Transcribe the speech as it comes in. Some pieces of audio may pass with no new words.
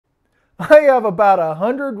I have about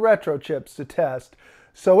 100 retro chips to test,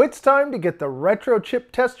 so it's time to get the Retro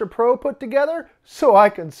Chip Tester Pro put together so I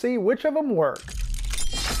can see which of them work.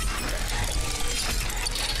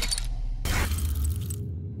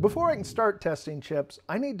 Before I can start testing chips,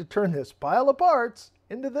 I need to turn this pile of parts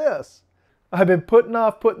into this. I've been putting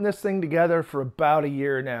off putting this thing together for about a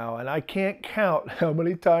year now, and I can't count how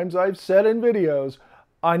many times I've said in videos,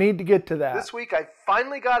 I need to get to that. This week I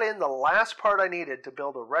finally got in the last part I needed to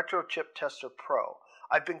build a Retro Chip Tester Pro.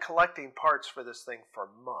 I've been collecting parts for this thing for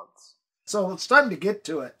months. So it's time to get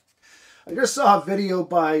to it. I just saw a video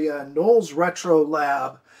by Noel's Retro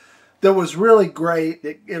Lab that was really great.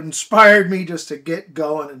 It inspired me just to get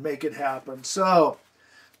going and make it happen. So,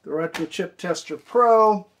 the Retro Chip Tester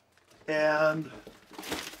Pro and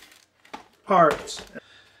parts.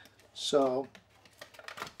 So,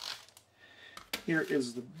 here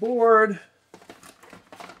is the board.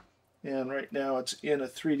 And right now it's in a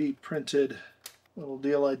 3D printed little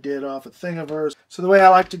deal I did off a Thingiverse. So the way I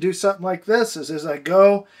like to do something like this is as I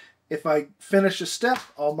go, if I finish a step,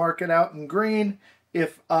 I'll mark it out in green.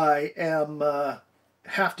 If I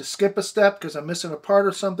have to skip a step because I'm missing a part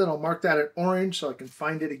or something, I'll mark that in orange so I can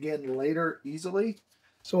find it again later easily.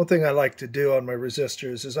 So one thing I like to do on my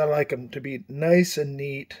resistors is I like them to be nice and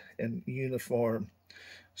neat and uniform.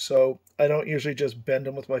 So I don't usually just bend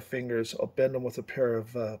them with my fingers. I'll bend them with a pair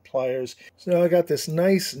of pliers. So now I got this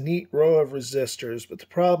nice neat row of resistors, but the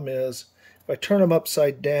problem is if I turn them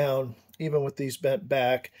upside down, even with these bent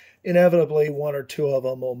back, inevitably one or two of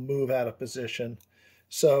them will move out of position.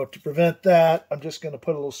 So to prevent that, I'm just going to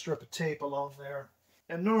put a little strip of tape along there.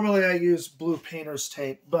 And normally I use blue painter's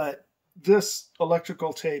tape, but this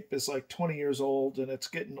electrical tape is like 20 years old and it's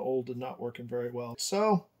getting old and not working very well.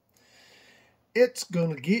 So it's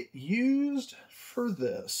going to get used for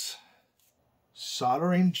this.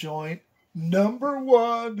 Soldering joint number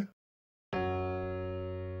 1.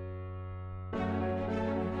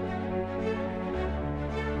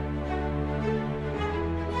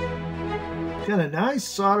 Kind of nice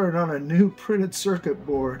soldered on a new printed circuit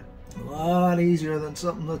board. A lot easier than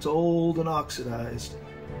something that's old and oxidized.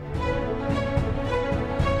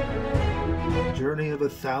 The journey of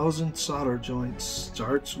 1,000 solder joints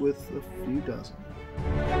starts with a few dozen.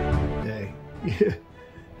 Hey, if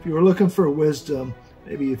you were looking for wisdom,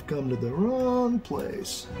 maybe you've come to the wrong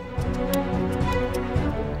place.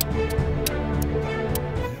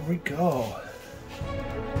 There we go.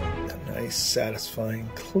 Nice, satisfying,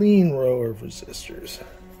 clean row of resistors.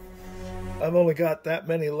 I've only got that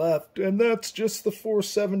many left, and that's just the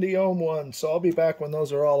 470 ohm one, so I'll be back when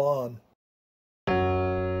those are all on.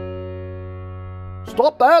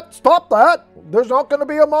 Stop that! Stop that! There's not going to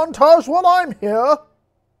be a montage while I'm here!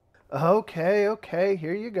 Okay,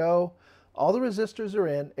 here you go. All the resistors are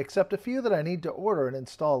in, except a few that I need to order and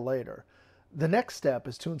install later. The next step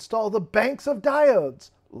is to install the banks of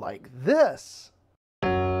diodes, like this.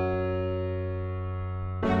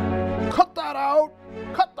 Cut that out!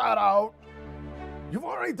 Cut that out! You've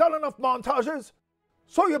already done enough montages,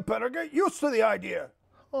 so you better get used to the idea.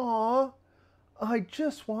 Aw, I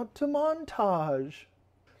just want to montage.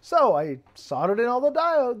 So I soldered in all the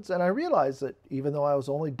diodes, and I realized that even though I was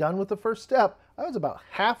only done with the first step, I was about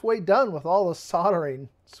halfway done with all the soldering.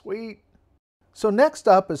 Sweet. So next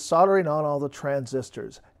up is soldering on all the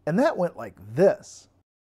transistors, and that went like this.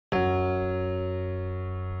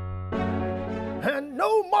 And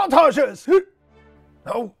no montages!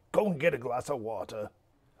 No, go and get a glass of water.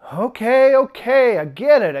 Okay, I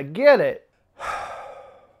get it.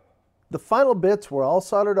 The final bits were all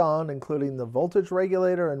soldered on, including the voltage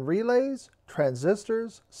regulator and relays,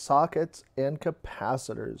 transistors, sockets, and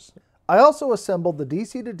capacitors. I also assembled the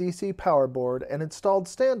DC to DC power board and installed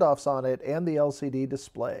standoffs on it and the LCD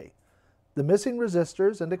display. The missing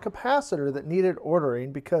resistors and a capacitor that needed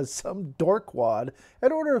ordering because some dorkwad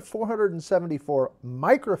had ordered a 474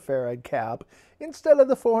 microfarad cap instead of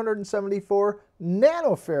the 474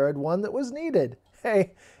 nanofarad one that was needed.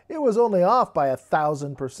 Hey, it was only off by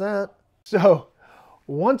 1,000%. So,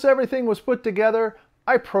 once everything was put together,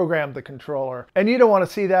 I programmed the controller. And you don't want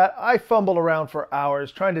to see that. I fumbled around for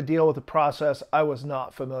hours trying to deal with a process I was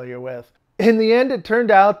not familiar with. In the end, it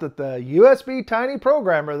turned out that the USB tiny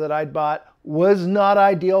programmer that I'd bought was not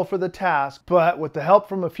ideal for the task, but with the help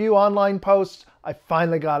from a few online posts, I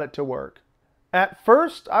finally got it to work. At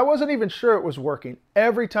first, I wasn't even sure it was working.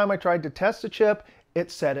 Every time I tried to test a chip,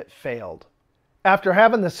 it said it failed. After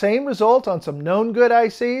having the same result on some known good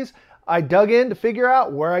ICs, I dug in to figure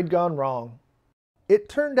out where I'd gone wrong. It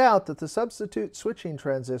turned out that the substitute switching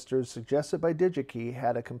transistors suggested by DigiKey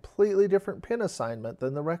had a completely different pin assignment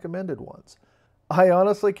than the recommended ones. I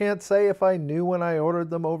honestly can't say if I knew when I ordered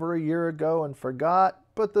them over a year ago and forgot,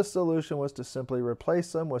 but the solution was to simply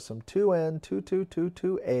replace them with some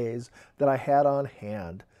 2N2222As that I had on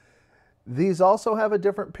hand. These also have a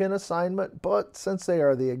different pin assignment, but since they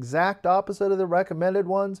are the exact opposite of the recommended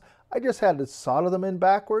ones, I just had to solder them in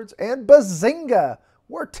backwards, and bazinga!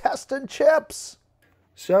 We're testing chips!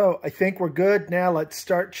 So, I think we're good. Now let's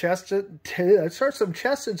start testing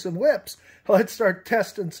some whips. Let's start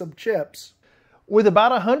testing some chips. With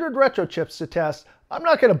about 100 retro chips to test, I'm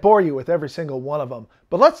not going to bore you with every single one of them,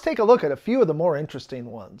 but let's take a look at a few of the more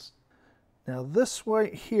interesting ones. Now this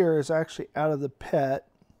right here is actually out of the PET.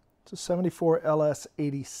 It's a 74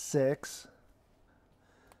 LS86.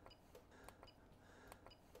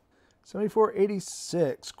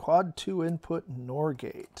 7486 quad 2 input NOR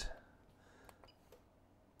gate.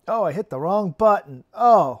 Oh, I hit the wrong button.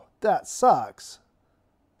 Oh, that sucks.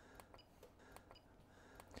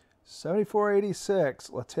 7486,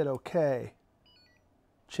 let's hit OK.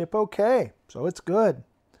 Chip OK, so it's good.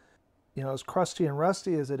 You know, as crusty and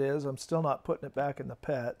rusty as it is, I'm still not putting it back in the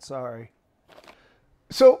PET, sorry.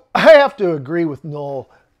 So I have to agree with Noel.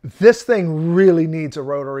 This thing really needs a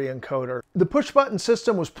rotary encoder. The push button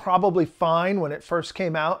system was probably fine when it first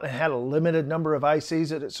came out and had a limited number of ICs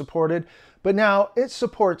that it supported, but now it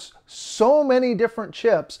supports so many different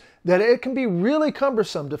chips that it can be really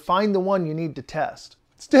cumbersome to find the one you need to test.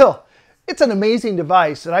 Still, it's an amazing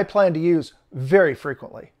device that I plan to use very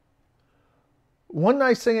frequently. One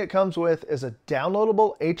nice thing it comes with is a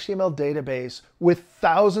downloadable HTML database with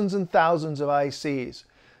thousands and thousands of ICs.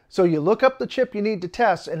 So you look up the chip you need to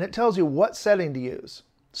test and it tells you what setting to use.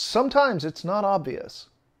 Sometimes it's not obvious.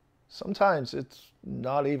 Sometimes it's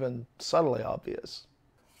not even subtly obvious.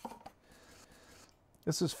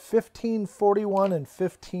 This is 1541 and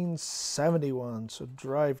 1571, so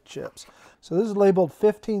drive chips. So this is labeled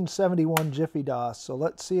 1571 Jiffy DOS, so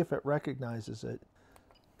let's see if it recognizes it.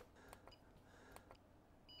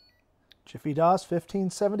 Jiffy DOS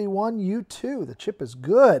 1571 U2, the chip is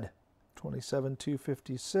good.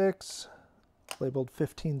 27256, labeled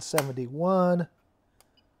 1571.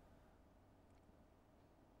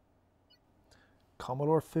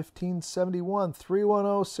 Commodore 1571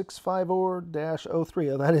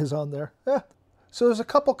 310654-03. Oh, that is on there. So there's a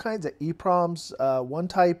couple kinds of EPROMs. One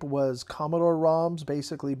type was Commodore ROMs,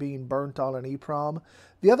 basically being burnt on an EPROM.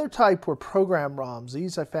 The other type were program ROMs.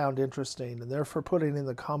 These I found interesting, and they're for putting in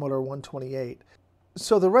the Commodore 128.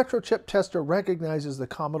 So the retro chip tester recognizes the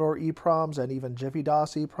Commodore EPROMs and even Jiffy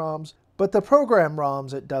DOS EPROMs, but the program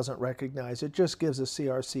ROMs it doesn't recognize. It just gives a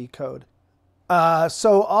CRC code.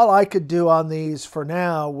 So all I could do on these for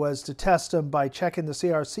now was to test them by checking the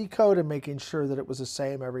CRC code and making sure that it was the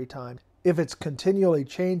same every time. If it's continually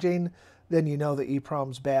changing, then you know the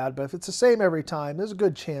EPROM's bad, but if it's the same every time, there's a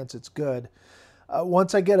good chance it's good.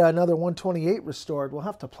 Once I get another 128 restored, we'll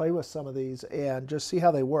have to play with some of these and just see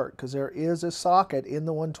how they work, because there is a socket in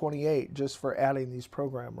the 128 just for adding these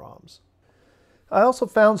program ROMs. I also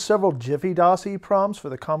found several Jiffy DOS EPROMs for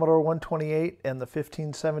the Commodore 128 and the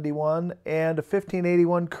 1571, and a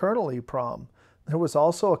 1581 kernel EPROM. There was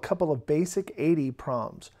also a couple of Basic 8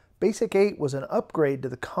 EPROMs. Basic 8 was an upgrade to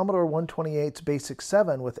the Commodore 128's Basic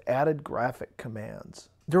 7 with added graphic commands.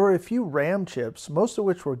 There were a few RAM chips, most of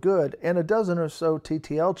which were good, and a dozen or so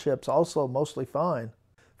TTL chips, also mostly fine.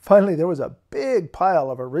 Finally, there was a big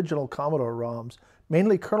pile of original Commodore ROMs,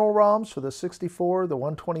 mainly kernel ROMs for the 64, the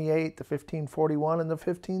 128, the 1541, and the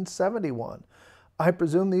 1571. I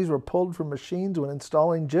presume these were pulled from machines when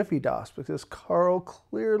installing Jiffy DOS because Carl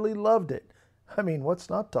clearly loved it. I mean, what's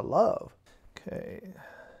not to love? Okay,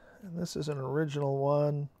 and this is an original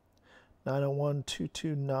one,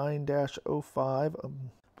 901229-05,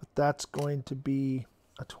 but that's going to be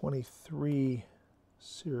a 23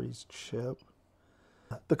 series chip.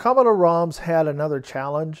 The Commodore ROMs had another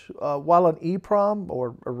challenge. While an EPROM,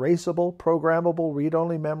 or erasable, programmable,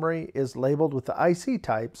 read-only memory, is labeled with the IC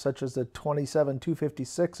type, such as the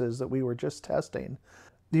 27256s that we were just testing,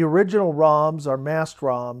 the original ROMs are masked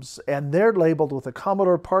ROMs, and they're labeled with a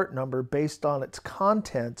Commodore part number based on its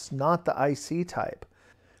contents, not the IC type.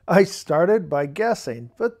 I started by guessing,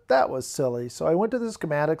 but that was silly, so I went to the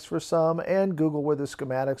schematics for some and Googled where the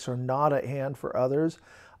schematics are not at hand for others.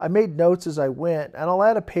 I made notes as I went, and I'll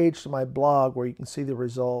add a page to my blog where you can see the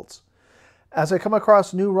results. As I come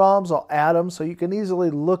across new ROMs, I'll add them so you can easily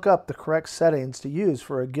look up the correct settings to use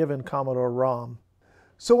for a given Commodore ROM.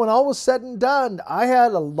 So when all was said and done, I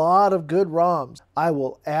had a lot of good ROMs. I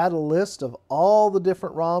will add a list of all the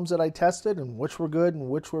different ROMs that I tested and which were good and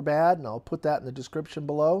which were bad, and I'll put that in the description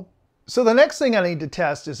below. So the next thing I need to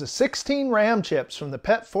test is the 16 RAM chips from the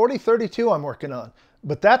PET 4032 I'm working on.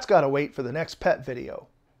 but that's got to wait for the next pet video.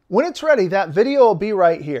 When it's ready, that video will be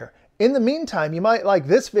right here. In the meantime, you might like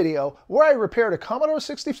this video where I repaired a Commodore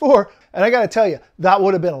 64, and I gotta tell you, that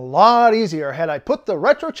would have been a lot easier had I put the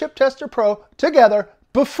Retro Chip Tester Pro together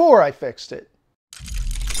before I fixed it.